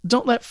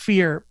don't let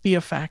fear be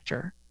a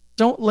factor.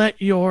 Don't let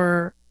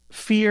your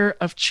fear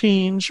of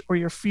change or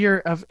your fear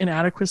of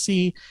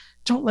inadequacy,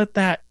 don't let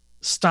that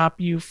stop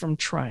you from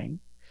trying.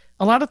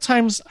 A lot of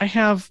times I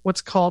have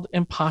what's called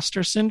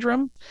imposter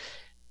syndrome,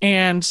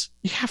 and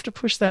you have to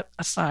push that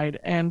aside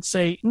and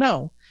say,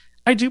 no,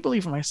 I do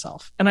believe in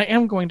myself and I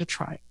am going to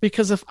try,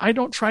 because if I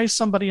don't try,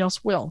 somebody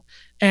else will.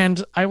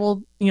 And I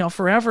will,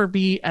 forever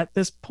be at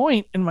this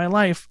point in my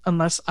life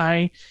unless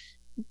I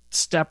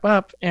step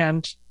up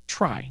and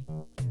try.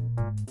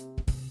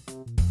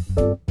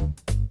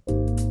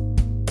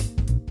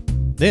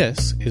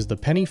 This is the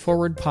Penny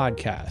Forward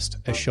Podcast,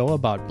 a show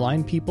about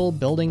blind people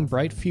building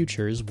bright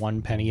futures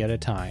one penny at a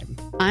time.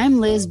 I'm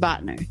Liz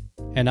Botner.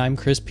 And I'm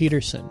Chris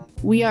Peterson.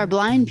 We are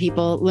blind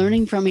people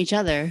learning from each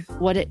other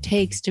what it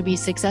takes to be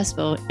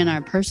successful in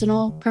our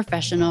personal,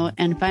 professional,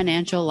 and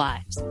financial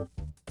lives.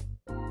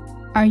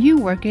 Are you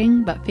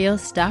working but feel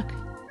stuck?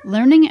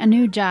 Learning a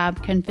new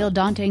job can feel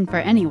daunting for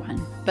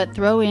anyone, but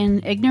throw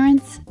in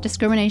ignorance,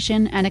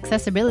 discrimination, and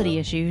accessibility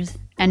issues,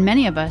 and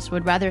many of us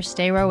would rather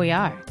stay where we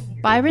are.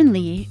 Byron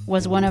Lee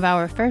was one of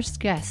our first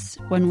guests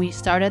when we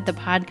started the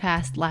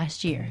podcast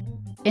last year.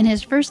 In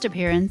his first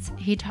appearance,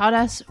 he taught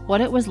us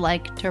what it was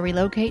like to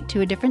relocate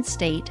to a different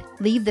state,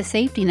 leave the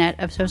safety net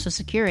of Social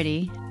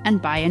Security,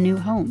 and buy a new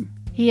home.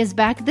 He is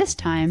back this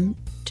time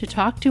to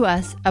talk to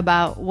us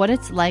about what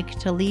it's like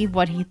to leave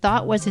what he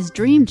thought was his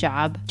dream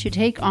job to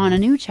take on a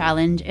new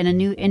challenge in a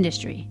new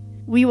industry.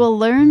 We will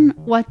learn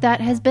what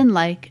that has been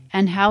like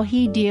and how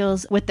he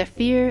deals with the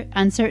fear,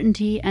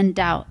 uncertainty, and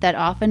doubt that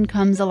often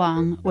comes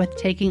along with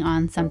taking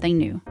on something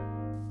new.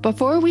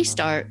 Before we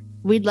start,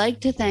 we'd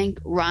like to thank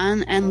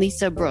Ron and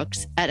Lisa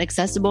Brooks at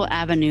Accessible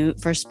Avenue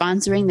for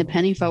sponsoring the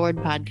Penny Forward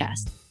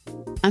podcast.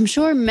 I'm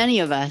sure many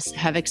of us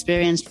have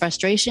experienced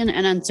frustration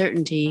and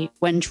uncertainty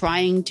when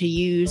trying to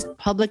use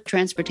public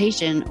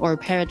transportation or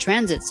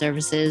paratransit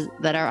services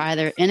that are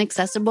either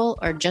inaccessible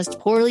or just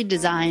poorly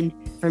designed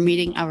for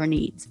meeting our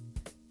needs.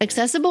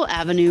 Accessible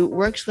Avenue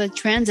works with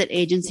transit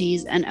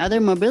agencies and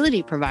other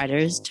mobility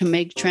providers to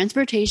make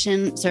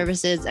transportation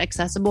services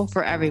accessible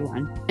for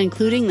everyone,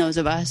 including those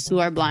of us who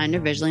are blind or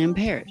visually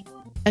impaired.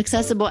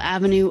 Accessible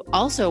Avenue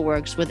also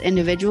works with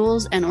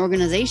individuals and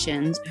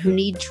organizations who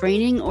need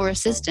training or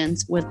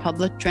assistance with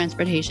public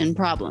transportation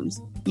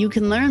problems. You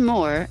can learn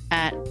more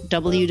at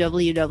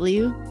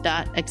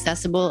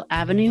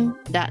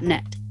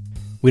www.accessibleavenue.net.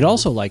 We'd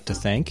also like to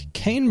thank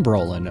Kane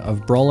Brolin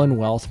of Brolin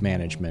Wealth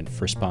Management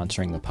for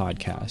sponsoring the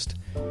podcast.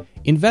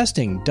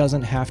 Investing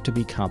doesn't have to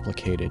be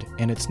complicated,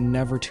 and it's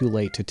never too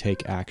late to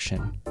take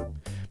action.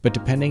 But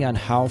depending on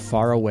how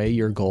far away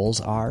your goals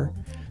are,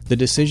 the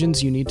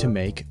decisions you need to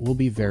make will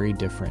be very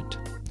different.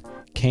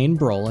 Kane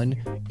Brolin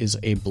is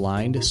a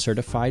blind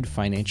certified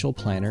financial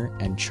planner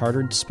and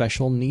chartered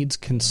special needs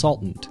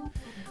consultant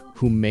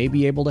who may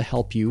be able to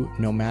help you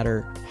no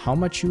matter how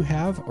much you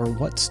have or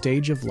what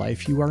stage of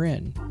life you are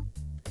in.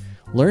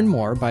 Learn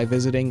more by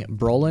visiting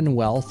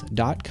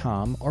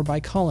brolinwealth.com or by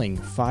calling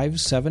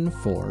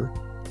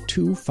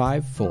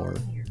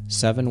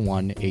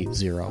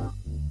 574-254-7180.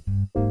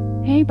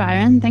 Hey,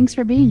 Byron. Thanks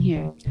for being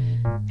here.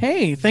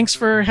 Hey, thanks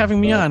for having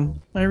me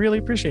on. I really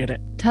appreciate it.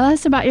 Tell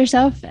us about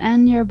yourself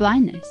and your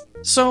blindness.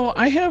 So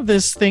I have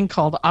this thing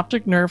called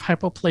optic nerve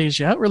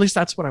hypoplasia, or at least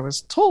that's what I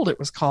was told it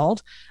was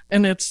called,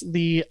 and it's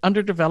the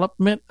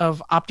underdevelopment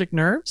of optic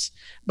nerves.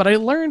 But I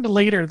learned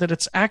later that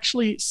it's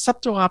actually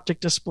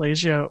septo-optic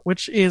dysplasia,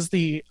 which is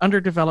the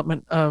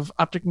underdevelopment of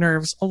optic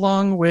nerves,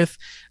 along with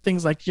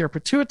things like your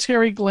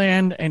pituitary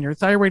gland and your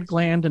thyroid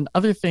gland and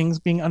other things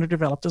being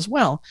underdeveloped as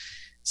well.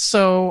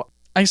 So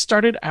I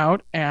started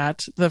out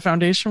at the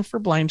Foundation for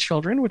Blind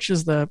Children, which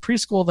is the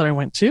preschool that I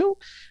went to.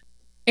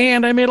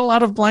 And I made a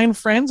lot of blind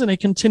friends, and I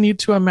continued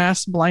to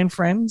amass blind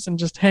friends and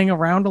just hang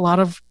around a lot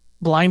of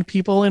blind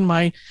people in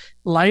my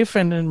life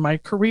and in my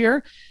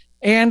career.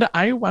 And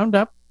I wound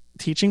up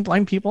teaching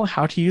blind people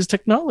how to use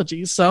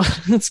technology. So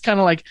it's kind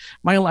of like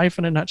my life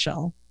in a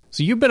nutshell.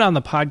 So you've been on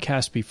the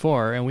podcast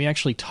before, and we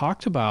actually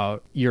talked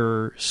about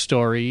your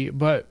story,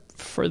 but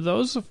for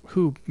those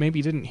who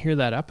maybe didn't hear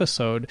that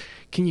episode,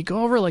 can you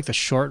go over like the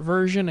short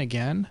version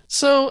again?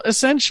 So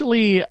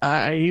essentially,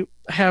 I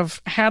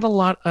have had a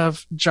lot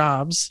of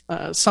jobs,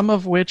 some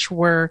of which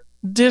were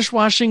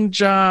dishwashing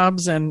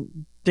jobs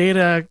and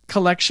data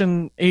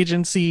collection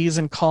agencies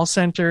and call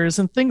centers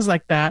and things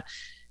like that.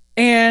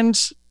 And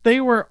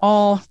they were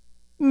all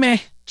meh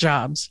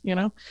jobs,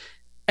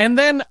 And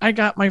then I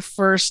got my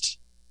first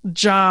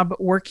job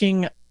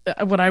working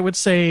what I would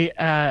say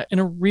in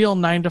a real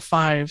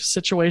 9-to-5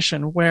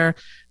 situation, where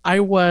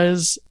I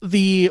was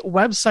the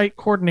website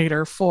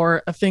coordinator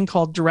for a thing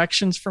called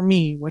Directions for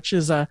Me, which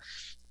is a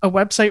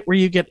website where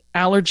you get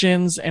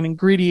allergens and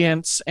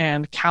ingredients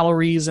and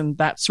calories and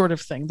that sort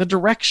of thing, the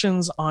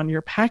directions on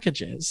your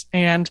packages.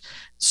 And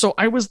so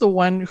I was the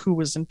one who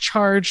was in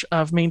charge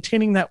of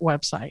maintaining that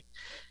website.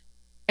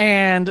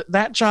 And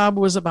that job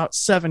was about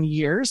 7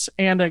 years,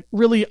 and a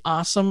really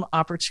awesome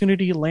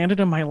opportunity landed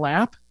in my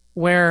lap,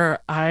 where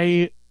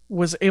I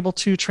was able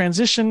to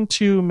transition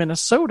to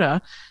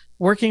Minnesota,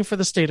 working for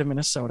the state of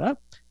Minnesota.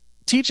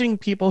 teaching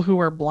people who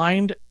are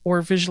blind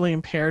or visually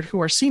impaired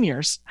who are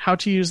seniors how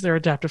to use their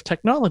adaptive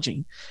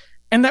technology.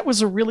 And that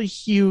was a really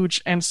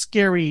huge and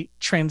scary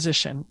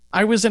transition.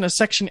 I was in a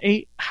Section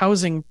 8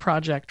 housing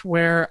project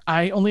where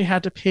I only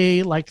had to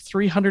pay like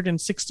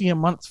 $360 a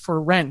month for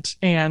rent,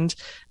 and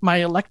my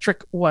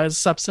electric was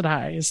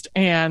subsidized,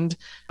 and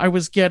I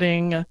was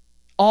getting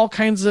all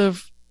kinds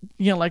of,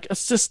 like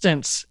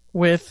assistance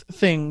with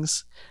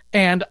things.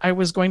 And I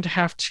was going to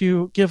have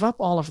to give up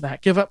all of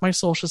that, give up my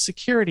Social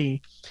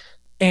Security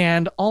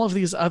and all of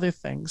these other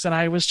things. And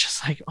I was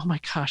just like, oh my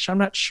gosh, I'm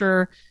not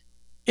sure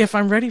if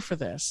I'm ready for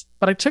this.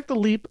 But I took the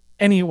leap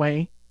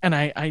anyway, and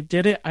I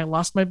did it. I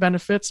lost my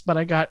benefits, but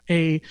I got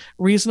a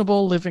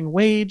reasonable living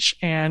wage.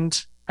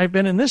 And I've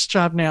been in this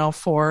job now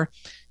for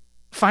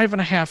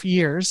 5.5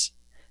 years.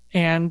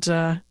 And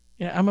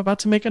I'm about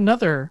to make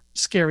another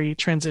scary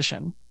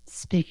transition.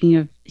 Speaking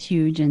of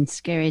huge and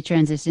scary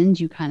transitions,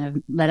 you kind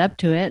of led up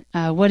to it.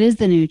 What is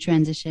the new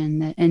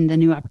transition and the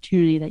new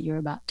opportunity that you're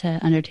about to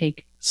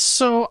undertake?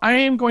 So I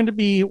am going to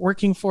be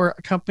working for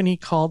a company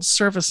called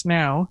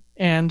ServiceNow,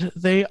 and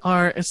they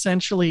are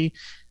essentially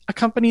a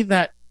company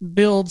that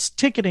builds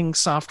ticketing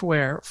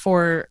software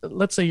for,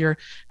 let's say you're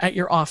at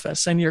your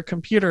office and your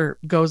computer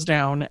goes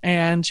down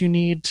and you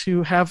need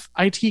to have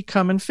IT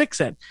come and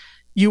fix it.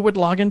 You would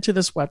log into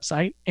this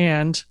website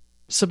and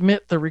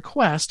submit the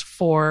request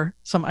for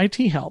some IT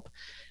help.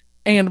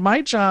 And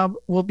my job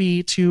will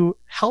be to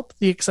help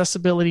the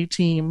accessibility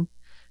team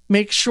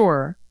make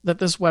sure that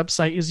this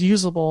website is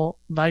usable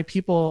by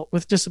people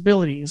with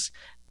disabilities.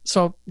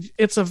 So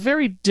it's a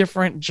very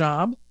different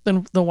job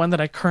than the one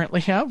that I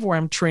currently have, where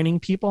I'm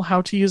training people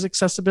how to use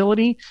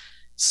accessibility.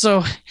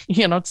 So,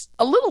 it's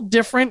a little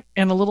different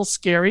and a little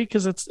scary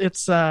because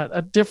it's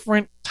a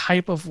different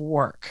type of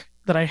work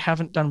that I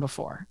haven't done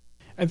before.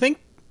 I think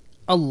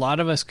a lot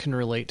of us can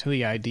relate to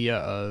the idea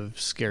of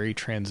scary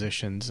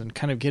transitions and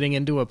kind of getting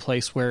into a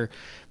place where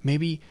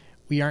maybe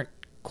we aren't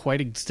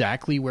quite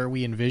exactly where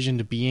we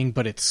envisioned being,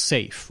 but it's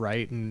safe,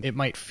 right? And it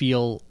might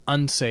feel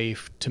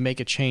unsafe to make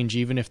a change,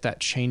 even if that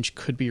change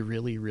could be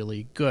really,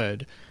 really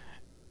good.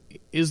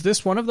 Is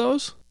this one of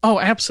those? Oh,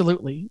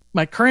 absolutely.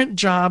 My current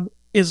job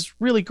is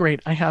really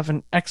great. I have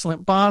an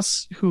excellent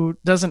boss who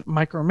doesn't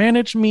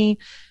micromanage me.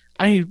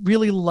 I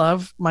really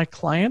love my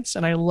clients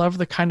and I love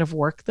the kind of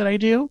work that I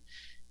do.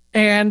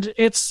 And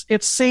it's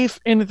safe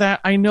in that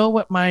I know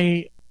what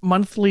my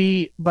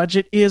monthly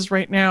budget is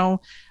right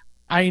now.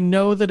 I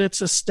know that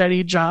it's a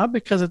steady job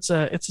because it's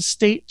a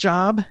state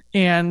job,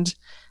 and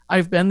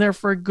I've been there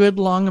for a good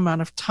long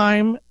amount of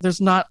time.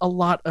 There's not a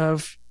lot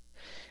of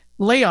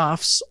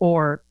layoffs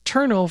or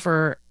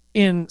turnover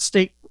in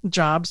state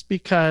jobs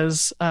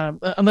because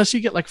unless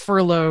you get like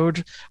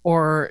furloughed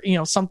or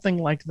something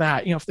like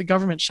that, if the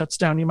government shuts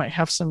down, you might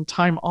have some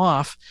time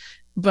off.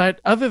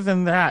 But other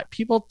than that,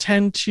 people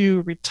tend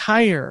to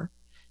retire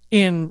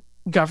in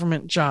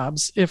government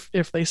jobs if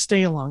they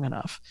stay long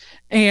enough.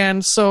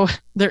 And so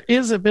there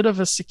is a bit of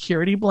a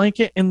security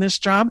blanket in this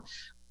job,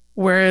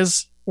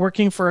 whereas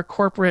working for a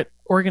corporate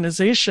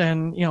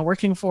organization,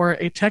 working for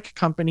a tech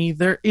company,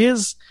 there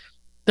is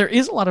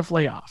a lot of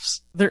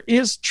layoffs. There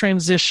is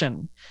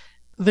transition.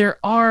 There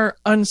are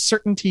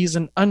uncertainties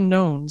and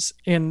unknowns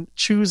in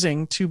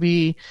choosing to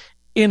be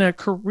in a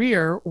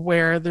career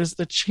where there's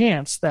the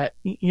chance that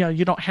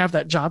you don't have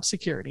that job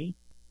security.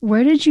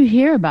 Where did you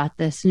hear about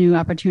this new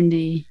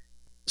opportunity?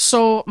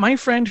 So my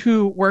friend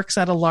who works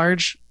at a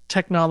large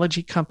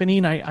technology company,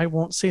 and I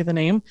won't say the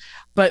name,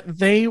 but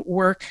they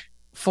work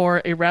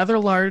for a rather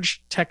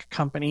large tech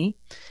company,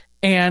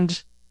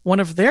 and one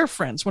of their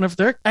friends, one of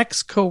their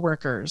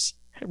ex-coworkers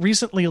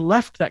recently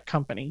left that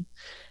company,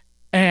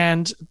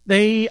 and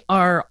they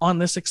are on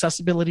this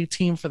accessibility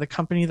team for the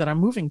company that I'm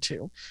moving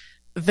to.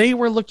 They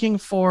were looking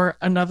for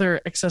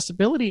another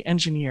accessibility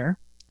engineer.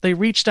 They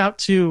reached out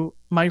to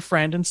my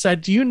friend and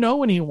said, do you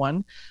know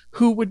anyone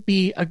who would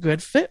be a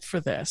good fit for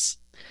this?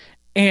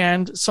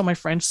 And so my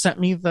friend sent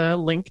me the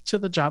link to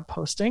the job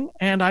posting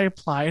and I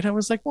applied. I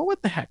was like, well,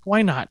 what the heck?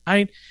 Why not?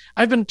 I've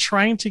been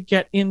trying to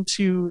get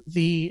into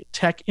the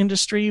tech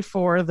industry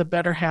for the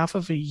better half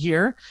of a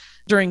year.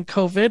 During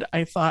COVID,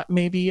 I thought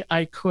maybe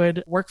I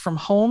could work from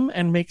home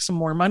and make some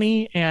more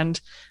money and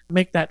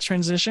make that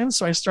transition.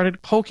 So I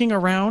started poking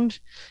around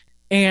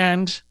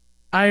and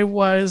I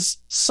was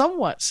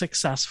somewhat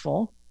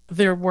successful.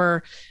 There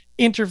were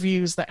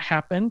interviews that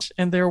happened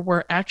and there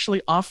were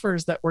actually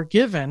offers that were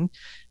given,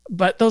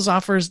 but those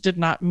offers did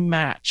not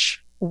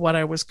match what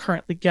I was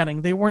currently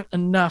getting. They weren't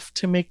enough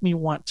to make me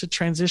want to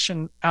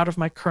transition out of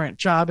my current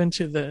job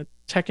into the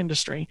tech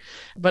industry.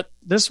 But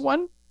this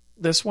one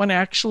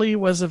actually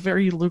was a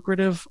very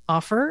lucrative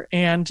offer,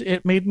 and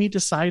it made me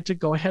decide to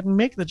go ahead and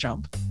make the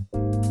jump.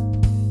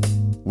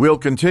 We'll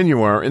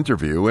continue our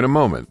interview in a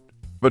moment.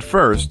 But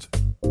first,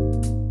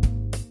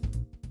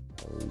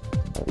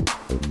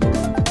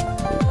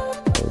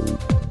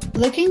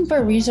 looking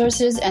for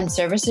resources and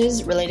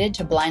services related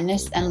to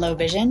blindness and low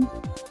vision?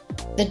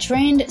 The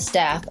trained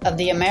staff of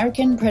the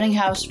American Printing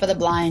House for the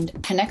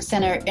Blind Connect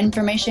Center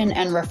Information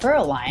and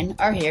Referral Line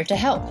are here to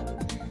help.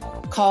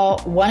 Call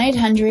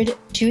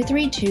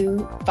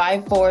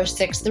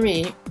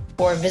 1-800-232-5463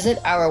 or visit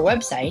our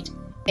website,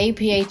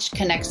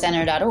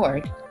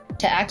 aphconnectcenter.org,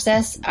 to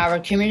access our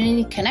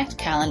Community Connect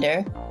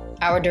calendar,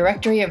 our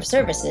directory of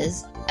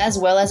services, as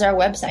well as our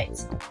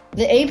websites.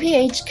 The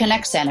APH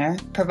Connect Center,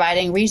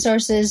 providing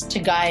resources to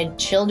guide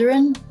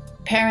children,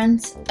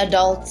 parents,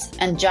 adults,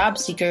 and job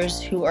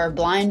seekers who are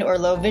blind or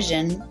low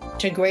vision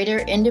to greater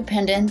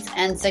independence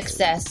and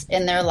success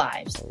in their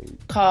lives.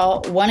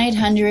 Call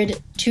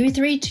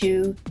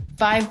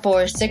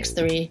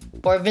 1-800-232-5463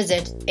 or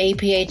visit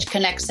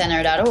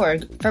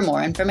aphconnectcenter.org for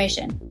more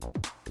information.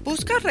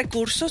 ¿Busca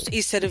recursos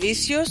y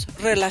servicios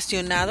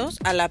relacionados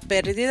a la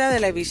pérdida de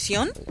la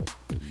visión?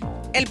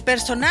 El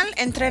personal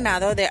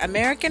entrenado de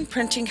American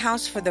Printing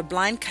House for the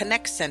Blind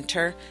Connect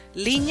Center,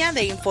 línea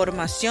de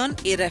información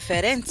y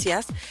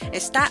referencias,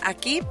 está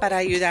aquí para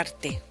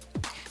ayudarte.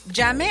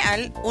 Llame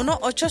al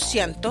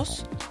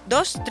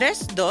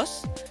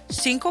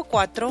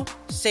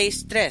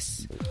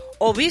 1-800-232-5463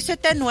 o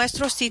visite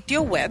nuestro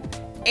sitio web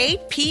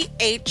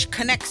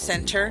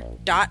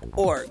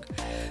aphconnectcenter.org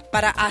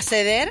para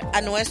acceder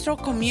a nuestro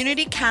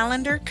Community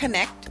Calendar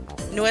Connect,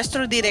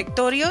 nuestro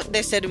directorio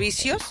de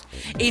servicios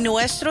y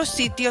nuestros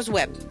sitios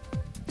web.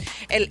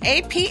 El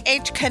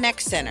APH Connect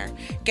Center,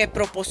 que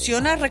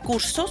proporciona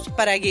recursos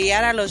para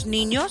guiar a los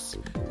niños,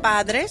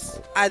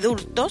 padres,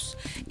 adultos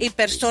y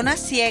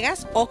personas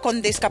ciegas o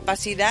con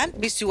discapacidad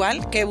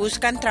visual que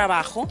buscan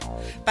trabajo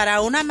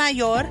para una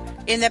mayor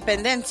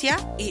independencia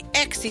y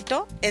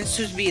éxito en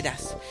sus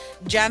vidas.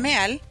 Llame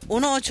al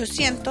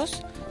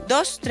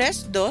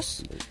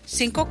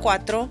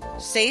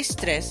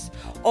 1-800-232-5463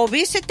 o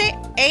visite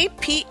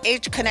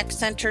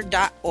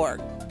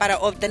aphconnectcenter.org para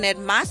obtener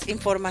más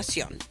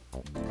información.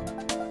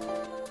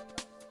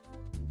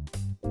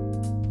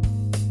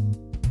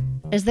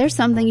 Is there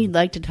something you'd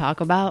like to talk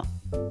about?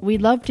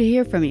 We'd love to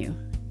hear from you.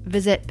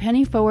 Visit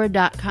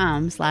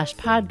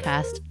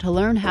pennyforward.com/podcast to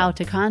learn how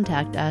to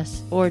contact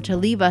us or to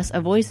leave us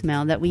a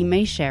voicemail that we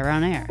may share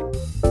on air.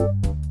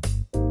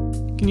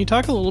 Can you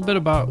talk a little bit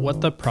about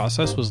what the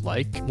process was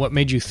like? What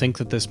made you think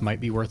that this might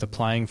be worth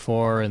applying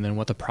for, and then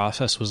what the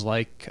process was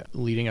like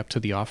leading up to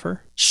the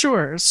offer?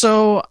 Sure.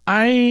 So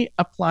I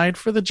applied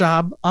for the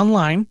job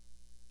online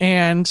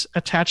and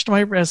attached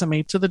my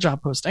resume to the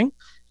job posting.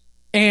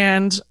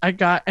 And I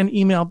got an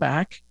email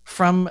back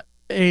from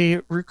a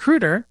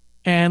recruiter,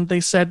 and they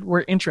said,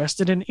 we're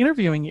interested in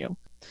interviewing you.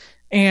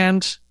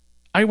 And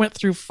I went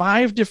through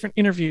 5 different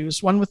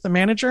interviews, one with the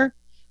manager,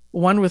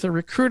 one with a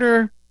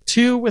recruiter,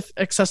 2 with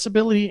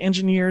accessibility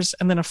engineers,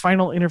 and then a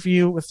final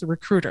interview with the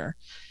recruiter.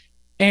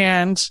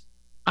 And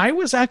I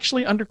was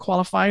actually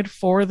underqualified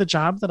for the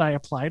job that I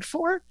applied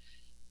for,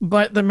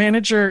 but the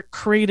manager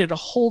created a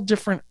whole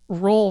different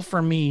role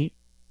for me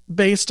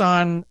based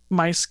on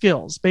my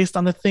skills, based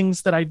on the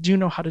things that I do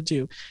know how to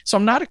do. So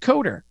I'm not a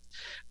coder,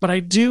 but I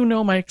do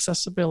know my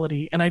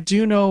accessibility, and I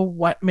do know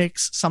what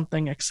makes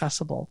something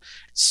accessible.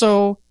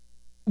 So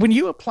when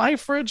you apply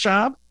for a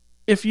job,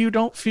 if you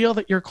don't feel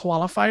that you're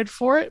qualified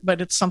for it,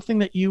 but it's something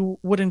that you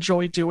would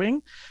enjoy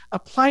doing,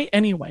 apply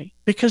anyway,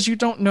 because you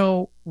don't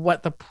know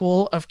what the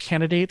pool of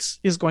candidates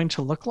is going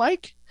to look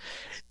like.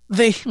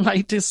 They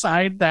might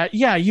decide that,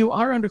 yeah, you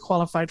are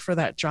underqualified for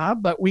that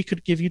job, but we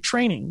could give you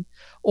training,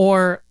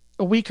 or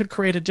we could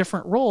create a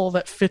different role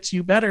that fits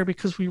you better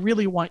because we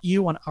really want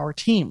you on our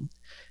team.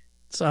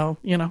 So,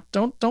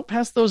 don't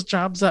pass those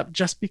jobs up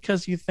just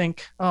because you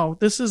think, oh,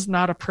 this is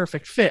not a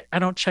perfect fit. I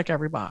don't check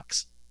every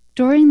box.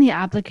 During the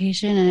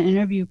application and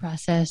interview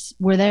process,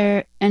 were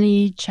there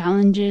any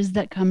challenges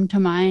that come to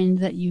mind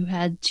that you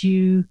had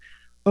to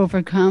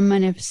overcome?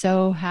 And if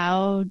so,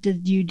 how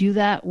did you do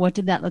that? What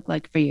did that look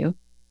like for you?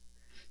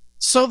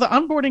 So the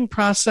onboarding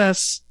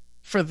process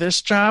for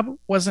this job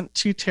wasn't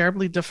too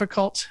terribly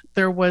difficult.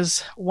 There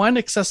was one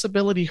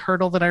accessibility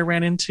hurdle that I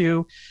ran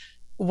into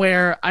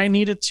where I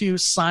needed to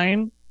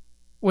sign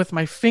with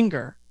my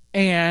finger.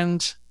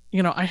 And,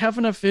 I have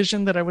enough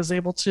vision that I was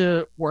able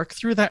to work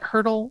through that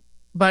hurdle.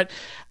 But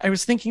I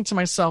was thinking to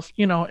myself,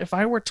 if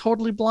I were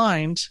totally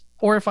blind,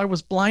 or if I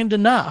was blind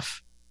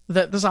enough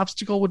that this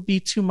obstacle would be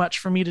too much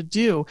for me to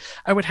do,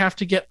 I would have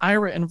to get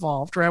Ira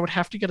involved, or I would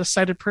have to get a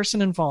sighted person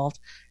involved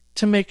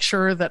to make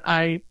sure that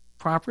I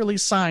properly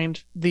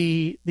signed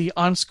the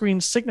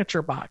on-screen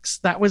signature box.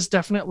 That was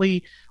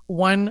definitely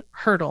one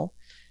hurdle.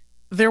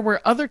 There were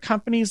other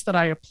companies that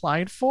I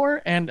applied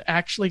for and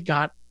actually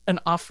got an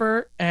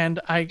offer, and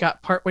I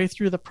got partway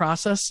through the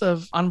process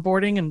of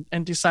onboarding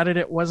and decided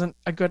it wasn't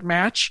a good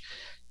match.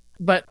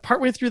 But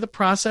partway through the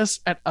process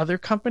at other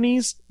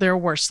companies, there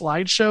were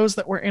slideshows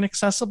that were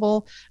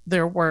inaccessible.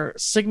 There were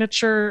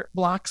signature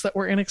blocks that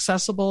were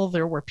inaccessible.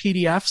 There were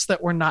PDFs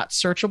that were not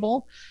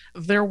searchable.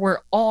 There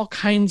were all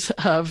kinds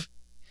of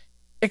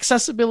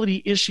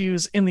accessibility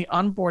issues in the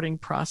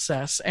onboarding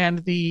process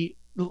and the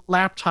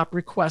laptop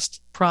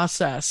request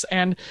process.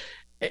 And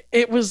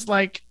it was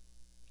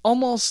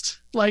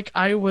almost like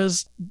I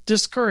was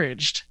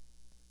discouraged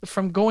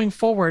from going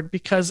forward,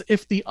 because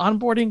if the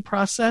onboarding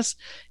process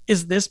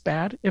is this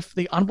bad, if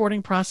the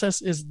onboarding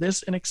process is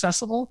this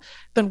inaccessible,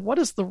 then what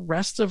is the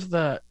rest of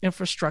the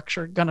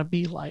infrastructure going to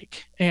be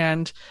like?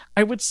 And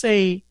I would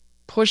say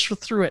push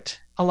through it.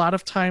 A lot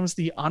of times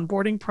the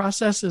onboarding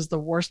process is the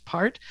worst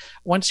part.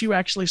 Once you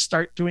actually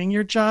start doing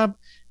your job,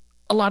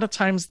 a lot of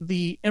times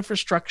the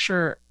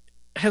infrastructure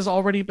has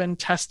already been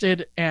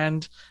tested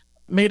and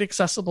made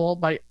accessible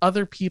by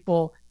other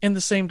people in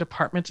the same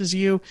department as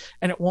you,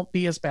 and it won't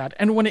be as bad.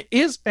 And when it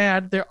is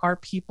bad, there are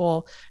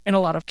people, in a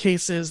lot of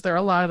cases, there are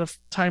a lot of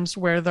times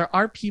where there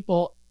are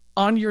people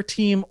on your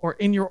team or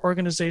in your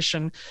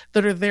organization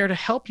that are there to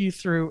help you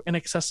through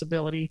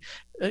inaccessibility.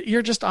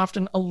 You're just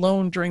often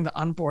alone during the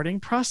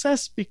onboarding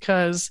process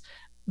because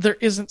there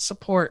isn't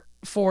support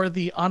for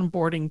the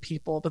onboarding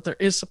people, but there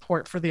is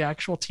support for the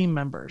actual team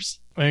members.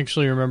 I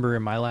actually remember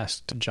in my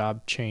last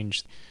job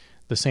change,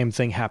 the same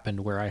thing happened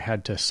where I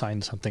had to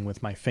sign something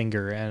with my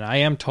finger, and I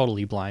am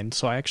totally blind,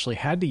 so I actually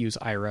had to use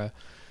Aira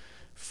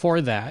for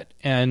that.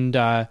 And,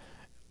 that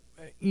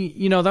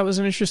was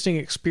an interesting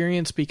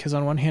experience because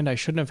on one hand, I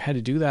shouldn't have had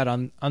to do that.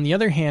 On the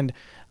other hand,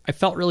 I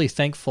felt really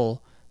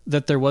thankful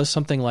that there was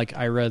something like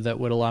Aira that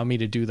would allow me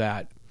to do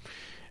that.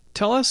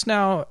 Tell us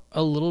now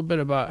a little bit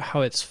about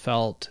how it's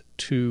felt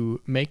to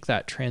make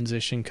that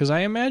transition, because I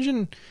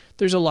imagine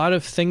there's a lot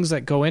of things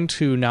that go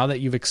into, now that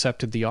you've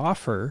accepted the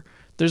offer,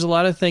 there's a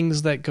lot of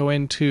things that go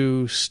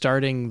into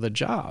starting the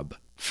job.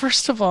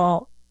 First of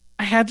all,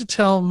 I had to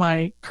tell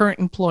my current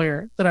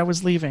employer that I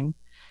was leaving.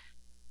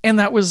 And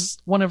that was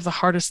one of the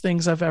hardest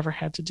things I've ever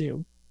had to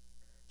do.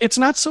 It's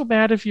not so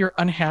bad if you're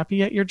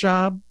unhappy at your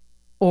job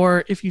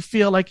or if you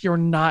feel like you're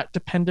not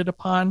depended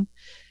upon.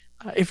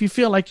 If you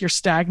feel like you're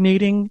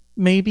stagnating,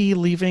 maybe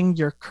leaving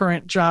your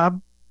current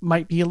job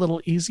might be a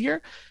little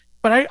easier.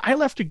 But I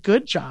left a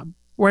good job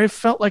where I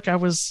felt like I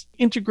was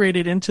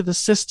integrated into the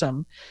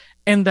system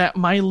and that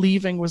my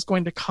leaving was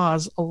going to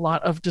cause a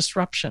lot of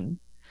disruption.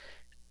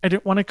 I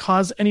didn't want to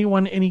cause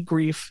anyone any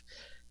grief.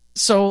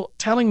 So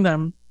telling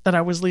them that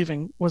I was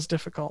leaving was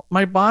difficult.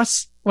 My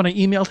boss, when I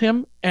emailed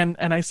him and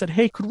I said,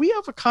 hey, could we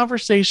have a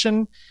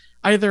conversation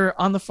either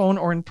on the phone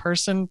or in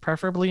person,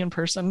 preferably in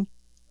person?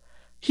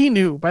 He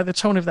knew by the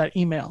tone of that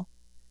email.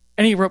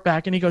 And he wrote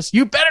back and he goes,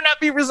 you better not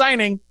be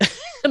resigning.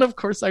 And of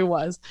course I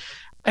was.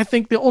 I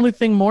think the only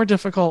thing more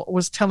difficult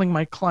was telling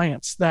my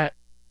clients that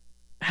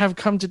have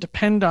come to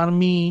depend on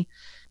me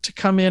to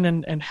come in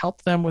and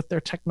help them with their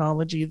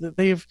technology, that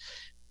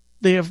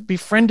they have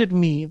befriended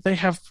me. They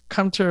have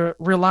come to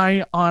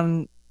rely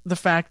on the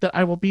fact that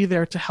I will be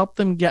there to help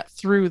them get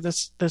through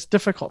this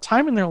difficult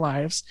time in their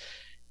lives.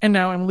 And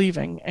now I'm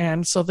leaving.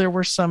 And so there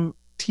were some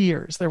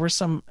tears. There were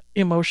some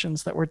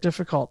emotions that were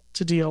difficult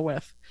to deal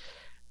with.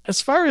 As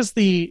far as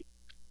the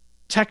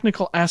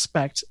technical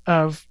aspect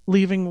of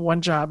leaving one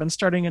job and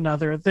starting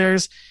another,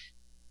 there's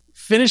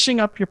finishing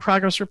up your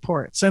progress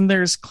reports, and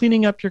there's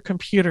cleaning up your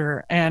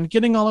computer and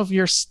getting all of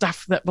your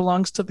stuff that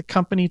belongs to the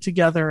company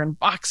together and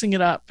boxing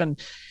it up and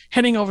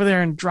heading over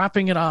there and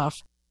dropping it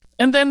off.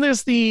 And then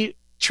there's the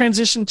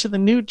transition to the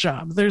new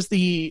job. There's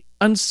the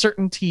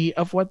uncertainty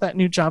of what that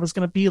new job is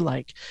going to be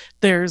like.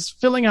 There's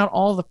filling out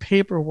all the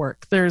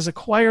paperwork. There's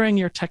acquiring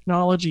your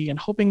technology and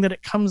hoping that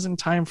it comes in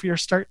time for your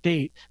start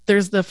date.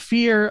 There's the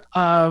fear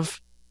of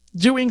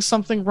doing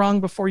something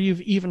wrong before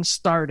you've even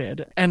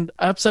started and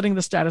upsetting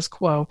the status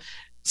quo.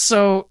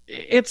 So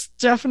it's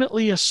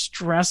definitely a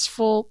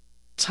stressful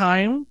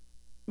time,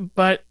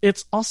 but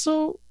it's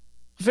also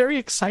very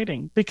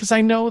exciting because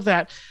I know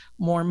that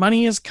more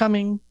money is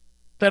coming,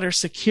 better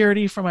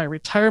security for my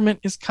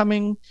retirement is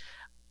coming,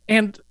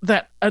 and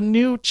that a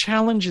new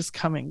challenge is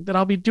coming, that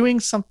I'll be doing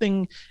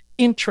something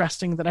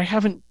interesting that I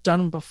haven't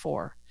done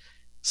before.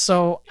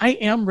 So I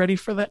am ready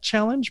for that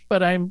challenge,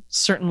 but I'm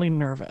certainly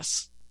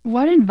nervous.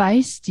 What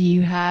advice do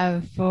you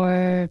have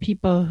for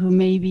people who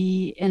may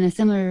be in a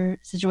similar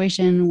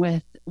situation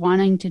with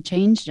wanting to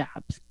change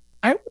jobs?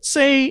 I would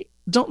say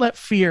don't let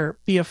fear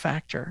be a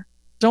factor.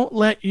 Don't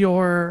let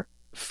your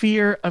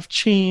fear of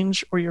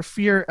change or your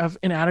fear of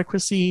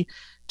inadequacy,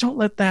 don't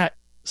let that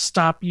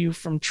stop you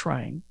from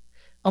trying.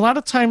 A lot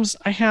of times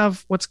I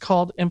have what's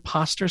called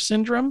imposter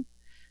syndrome,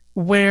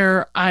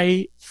 where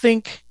I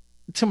think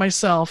to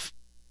myself,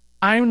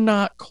 I'm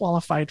not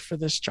qualified for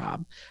this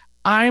job.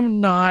 I'm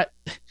not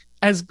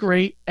as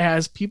great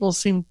as people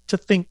seem to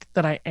think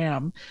that I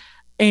am.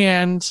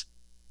 And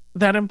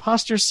that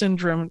imposter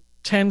syndrome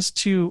tends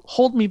to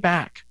hold me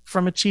back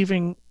from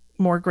achieving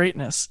more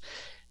greatness.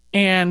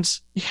 And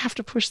you have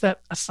to push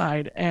that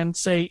aside and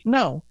say,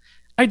 no,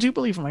 I do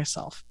believe in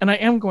myself and I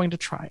am going to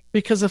try,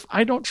 because if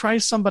I don't try,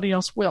 somebody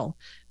else will.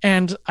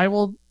 And I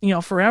will,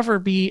 forever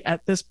be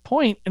at this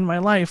point in my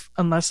life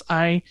unless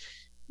I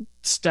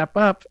step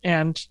up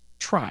and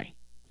try.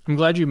 I'm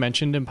glad you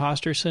mentioned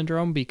imposter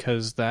syndrome,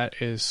 because that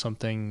is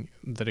something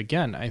that,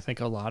 again, I think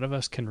a lot of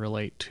us can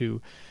relate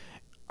to.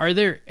 Are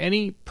there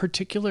any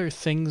particular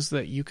things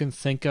that you can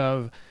think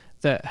of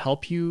that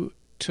help you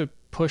to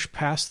push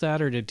past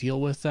that or to deal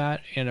with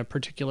that in a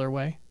particular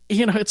way?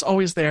 It's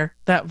always there.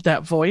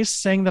 That voice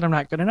saying that I'm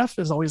not good enough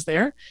is always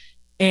there.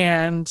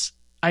 And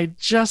I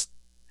just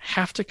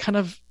have to kind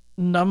of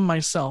numb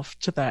myself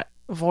to that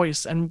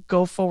voice and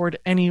go forward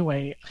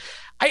anyway.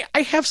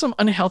 I have some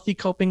unhealthy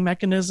coping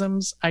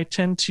mechanisms. I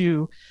tend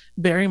to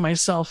bury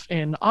myself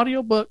in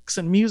audiobooks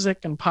and music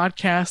and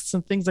podcasts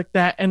and things like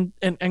that,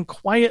 and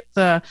quiet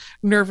the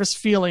nervous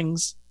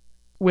feelings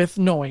with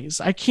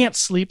noise. I can't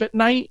sleep at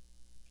night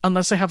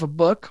unless I have a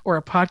book or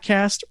a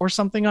podcast or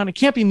something on. It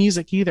can't be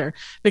music either,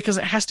 because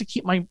it has to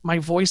keep my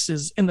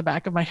voices in the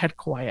back of my head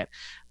quiet.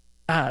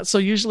 So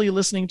usually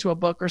listening to a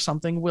book or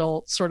something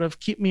will sort of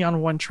keep me on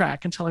one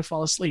track until I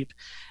fall asleep.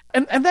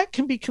 And that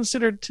can be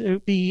considered to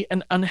be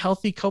an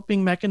unhealthy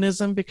coping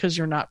mechanism because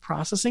you're not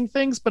processing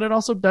things, but it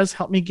also does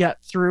help me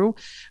get through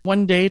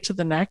one day to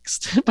the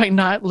next by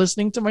not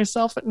listening to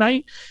myself at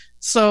night.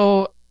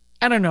 So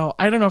I don't know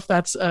if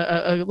that's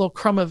a little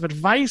crumb of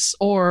advice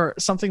or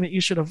something that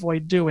you should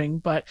avoid doing,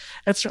 but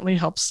it certainly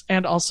helps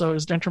and also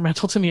is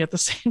detrimental to me at the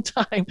same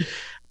time.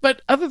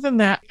 But other than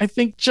that, I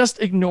think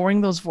just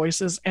ignoring those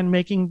voices and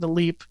making the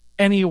leap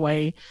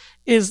anyway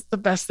is the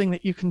best thing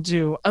that you can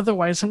do.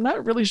 Otherwise, I'm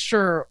not really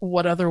sure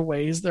what other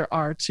ways there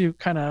are to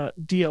kind of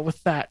deal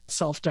with that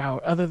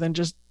self-doubt other than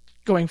just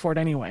going for it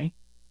anyway.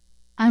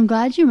 I'm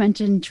glad you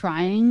mentioned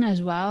trying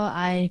as well.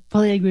 I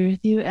fully agree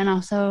with you. And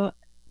also,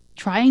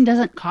 trying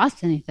doesn't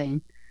cost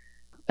anything,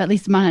 at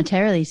least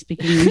monetarily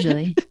speaking,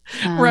 usually.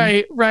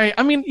 Right.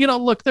 I mean,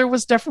 look, there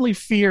was definitely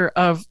fear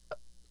of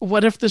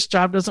what if this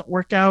job doesn't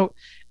work out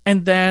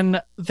and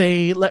then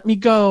they let me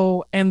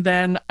go and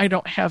then I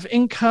don't have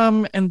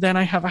income and then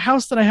I have a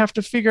house that I have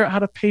to figure out how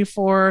to pay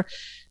for.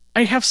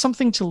 I have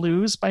something to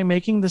lose by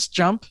making this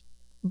jump.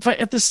 But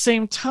at the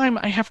same time,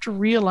 I have to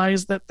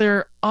realize that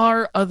there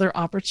are other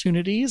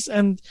opportunities.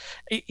 And,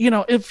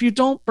 if you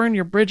don't burn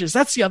your bridges,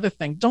 that's the other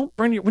thing.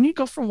 When you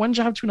go from one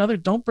job to another,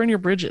 don't burn your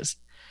bridges.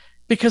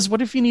 Because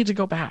what if you need to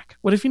go back?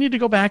 What if you need to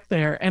go back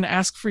there and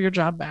ask for your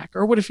job back?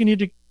 Or what if you need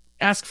to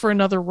ask for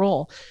another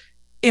role?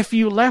 If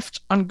you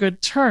left on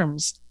good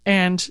terms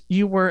and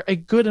you were a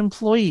good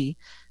employee,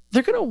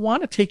 they're going to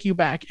want to take you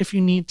back if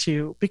you need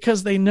to,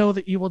 because they know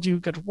that you will do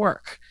good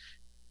work.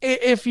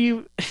 If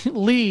you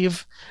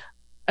leave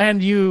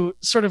and you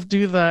sort of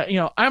do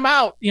the, I'm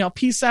out,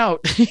 peace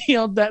out,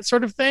 that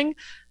sort of thing,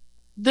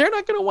 they're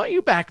not going to want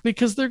you back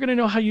because they're going to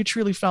know how you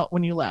truly felt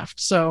when you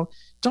left. So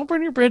don't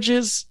burn your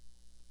bridges.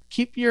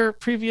 Keep your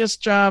previous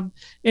job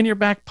in your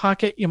back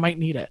pocket. You might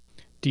need it.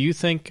 Do you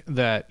think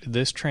that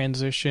this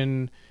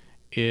transition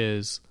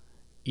is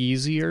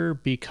easier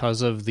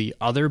because of the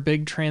other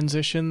big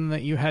transition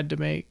that you had to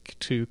make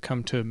to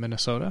come to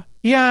Minnesota?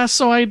 Yeah,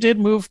 so I did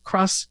move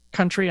cross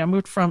country. I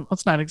moved from,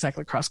 it's not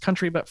exactly cross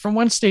country, but from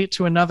one state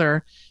to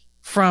another,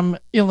 from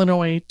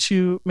Illinois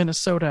to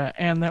Minnesota.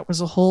 And that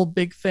was a whole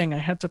big thing. I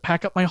had to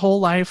pack up my whole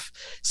life,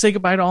 say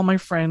goodbye to all my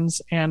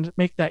friends, and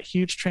make that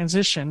huge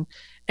transition.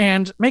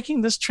 And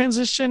making this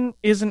transition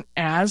isn't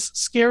as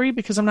scary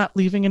because I'm not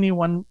leaving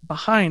anyone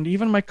behind.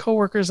 Even my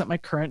coworkers at my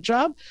current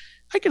job,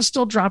 I can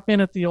still drop in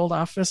at the old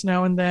office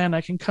now and then.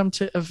 I can come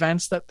to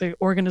events that the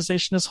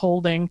organization is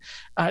holding.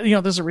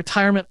 There's a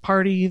retirement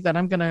party that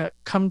I'm going to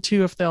come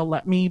to if they'll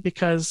let me,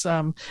 because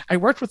I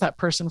worked with that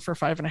person for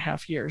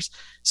 5.5 years.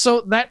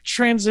 So that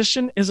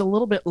transition is a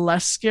little bit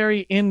less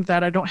scary in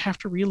that I don't have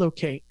to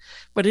relocate,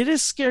 but it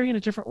is scary in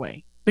a different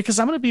way because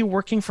I'm going to be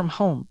working from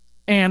home,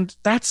 and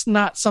that's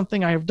not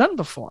something I have done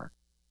before.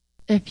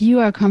 If you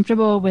are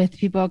comfortable with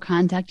people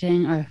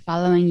contacting or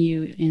following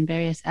you in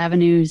various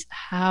avenues,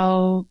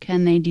 how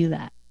can they do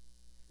that?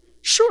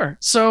 Sure.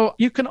 So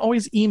you can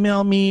always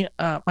email me.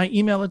 My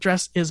email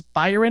address is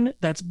Byron,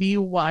 that's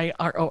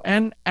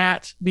BYRON,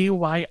 at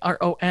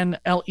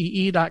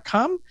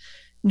BYRONLEE.com.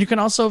 You can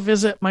also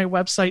visit my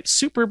website,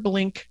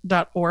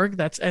 superblink.org.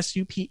 That's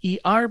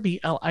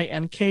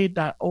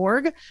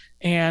SUPERBLINK.org,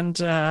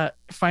 and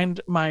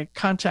find my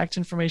contact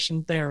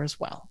information there as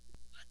well.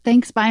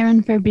 Thanks,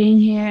 Byron, for being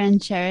here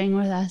and sharing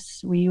with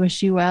us. We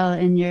wish you well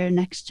in your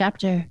next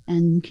chapter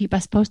and keep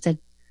us posted.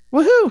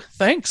 Woohoo!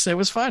 Thanks. It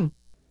was fun.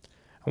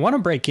 I want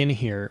to break in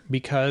here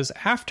because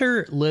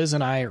after Liz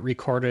and I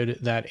recorded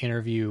that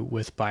interview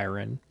with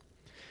Byron,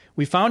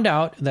 we found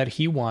out that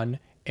he won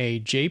a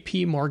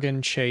J.P.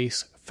 Morgan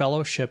Chase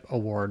Fellowship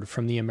Award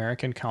from the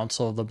American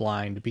Council of the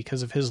Blind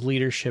because of his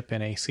leadership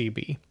in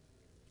ACB.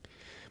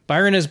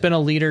 Byron has been a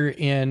leader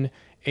in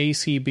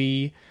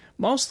ACB,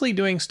 mostly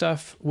doing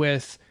stuff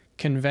with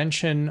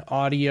convention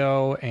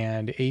audio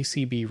and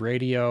ACB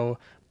radio,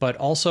 but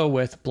also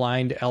with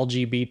Blind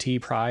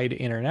LGBT Pride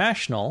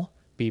International,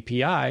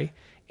 BPI,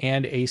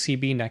 and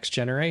ACB Next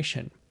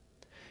Generation.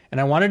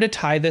 And I wanted to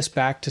tie this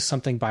back to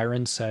something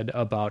Byron said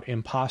about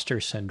imposter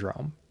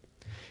syndrome.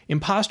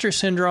 Imposter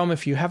syndrome,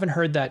 if you haven't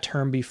heard that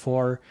term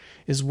before,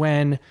 is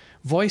when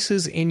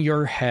voices in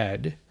your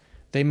head,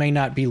 they may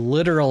not be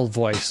literal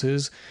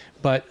voices,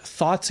 but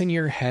thoughts in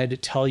your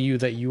head tell you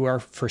that you are,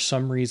 for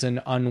some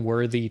reason,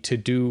 unworthy to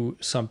do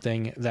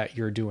something that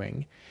you're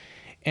doing.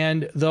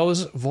 And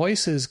those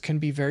voices can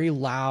be very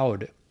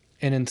loud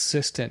and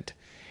insistent,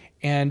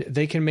 and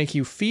they can make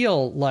you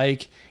feel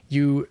like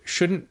you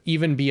shouldn't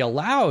even be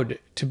allowed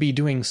to be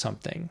doing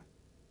something.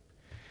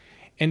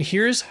 And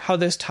here's how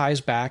this ties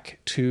back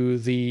to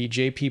the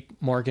J.P.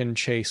 Morgan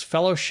Chase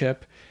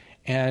Fellowship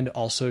and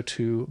also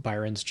to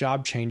Byron's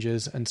job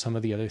changes and some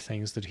of the other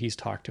things that he's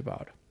talked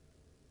about.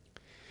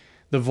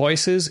 The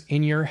voices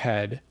in your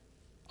head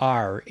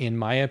are, in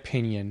my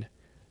opinion,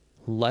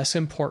 less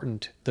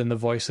important than the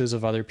voices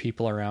of other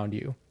people around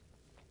you.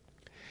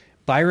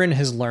 Byron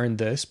has learned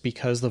this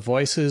because the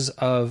voices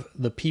of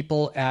the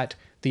people at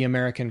the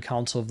American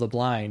Council of the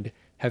Blind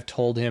have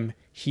told him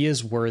he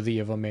is worthy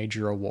of a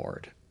major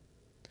award.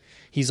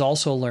 He's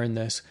also learned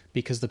this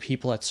because the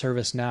people at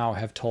ServiceNow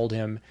have told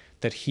him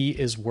that he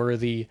is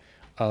worthy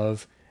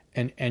of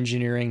an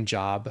engineering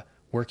job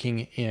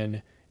working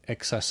in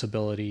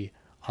accessibility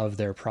of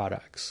their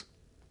products.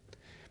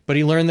 But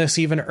he learned this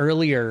even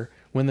earlier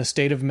when the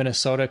state of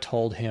Minnesota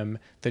told him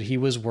that he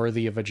was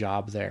worthy of a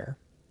job there.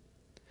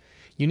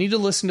 You need to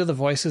listen to the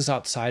voices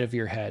outside of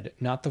your head,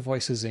 not the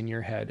voices in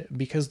your head,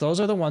 because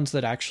those are the ones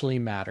that actually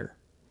matter.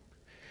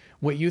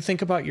 What you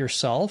think about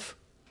yourself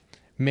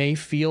may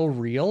feel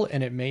real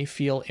and it may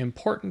feel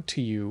important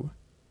to you,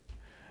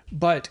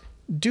 but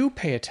do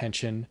pay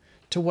attention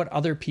to what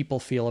other people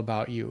feel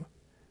about you,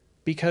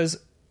 because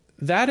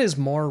that is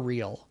more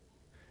real.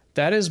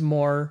 That is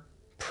more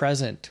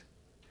present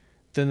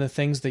than the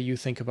things that you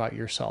think about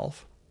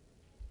yourself.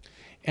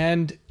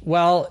 And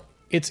while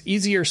it's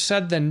easier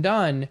said than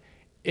done,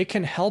 it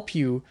can help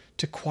you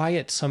to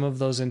quiet some of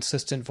those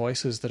insistent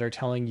voices that are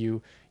telling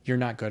you you're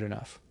not good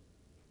enough.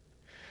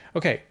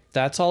 Okay,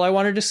 that's all I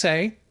wanted to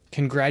say.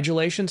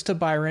 Congratulations to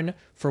Byron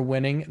for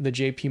winning the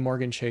J.P.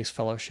 Morgan Chase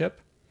Fellowship.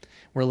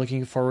 We're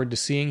looking forward to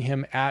seeing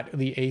him at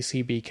the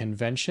ACB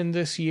convention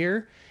this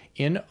year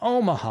in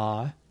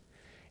Omaha.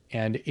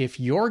 And if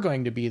you're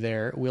going to be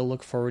there, we'll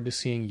look forward to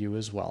seeing you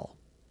as well.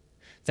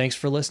 Thanks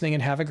for listening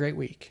and have a great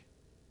week.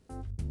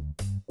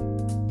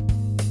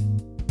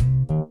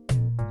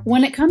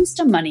 When it comes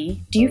to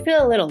money, do you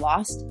feel a little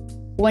lost?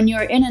 When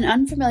you're in an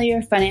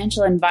unfamiliar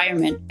financial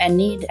environment and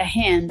need a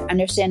hand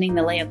understanding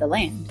the lay of the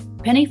land,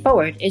 Penny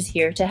Forward is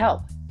here to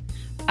help.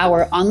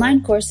 Our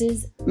online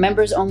courses,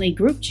 members-only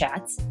group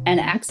chats, and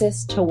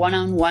access to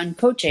one-on-one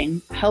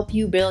coaching help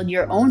you build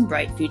your own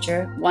bright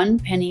future one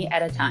penny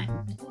at a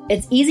time.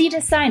 It's easy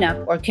to sign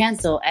up or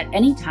cancel at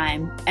any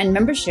time, and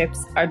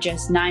memberships are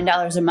just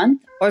 $9 a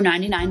month or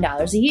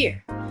 $99 a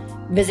year.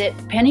 Visit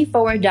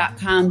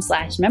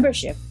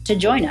pennyforward.com/membership to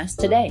join us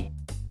today.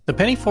 The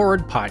Penny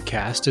Forward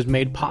podcast is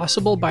made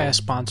possible by a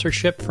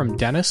sponsorship from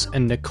Dennis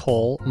and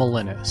Nicole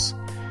Molinas.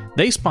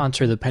 They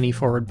sponsor the Penny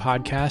Forward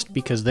podcast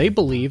because they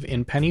believe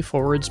in Penny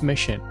Forward's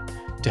mission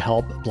to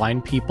help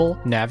blind people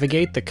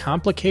navigate the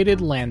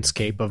complicated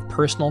landscape of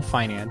personal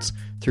finance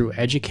through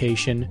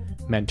education,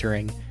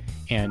 mentoring,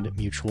 and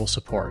mutual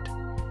support.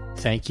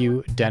 Thank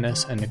you,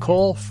 Dennis and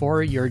Nicole,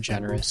 for your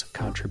generous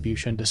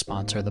contribution to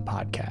sponsor the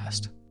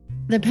podcast.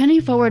 The Penny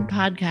Forward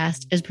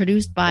podcast is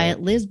produced by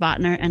Liz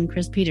Botner and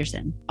Chris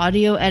Peterson.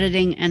 Audio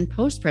editing and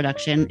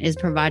post-production is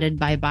provided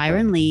by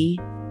Byron Lee,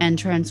 and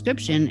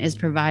transcription is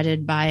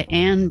provided by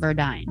Anne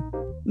Verdine.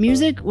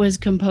 Music was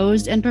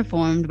composed and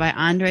performed by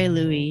Andre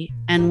Louis,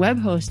 and web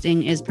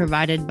hosting is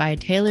provided by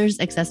Taylor's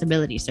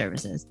Accessibility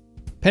Services.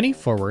 Penny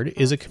Forward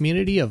is a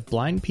community of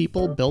blind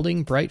people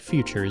building bright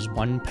futures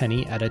one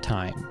penny at a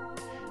time.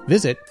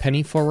 Visit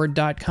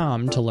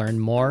pennyforward.com to learn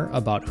more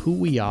about who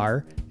we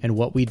are and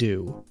what we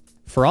do.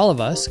 For all of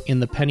us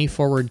in the Penny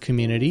Forward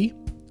community,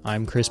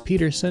 I'm Chris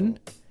Peterson.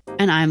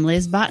 And I'm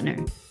Liz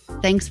Botner.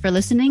 Thanks for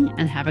listening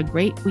and have a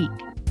great week.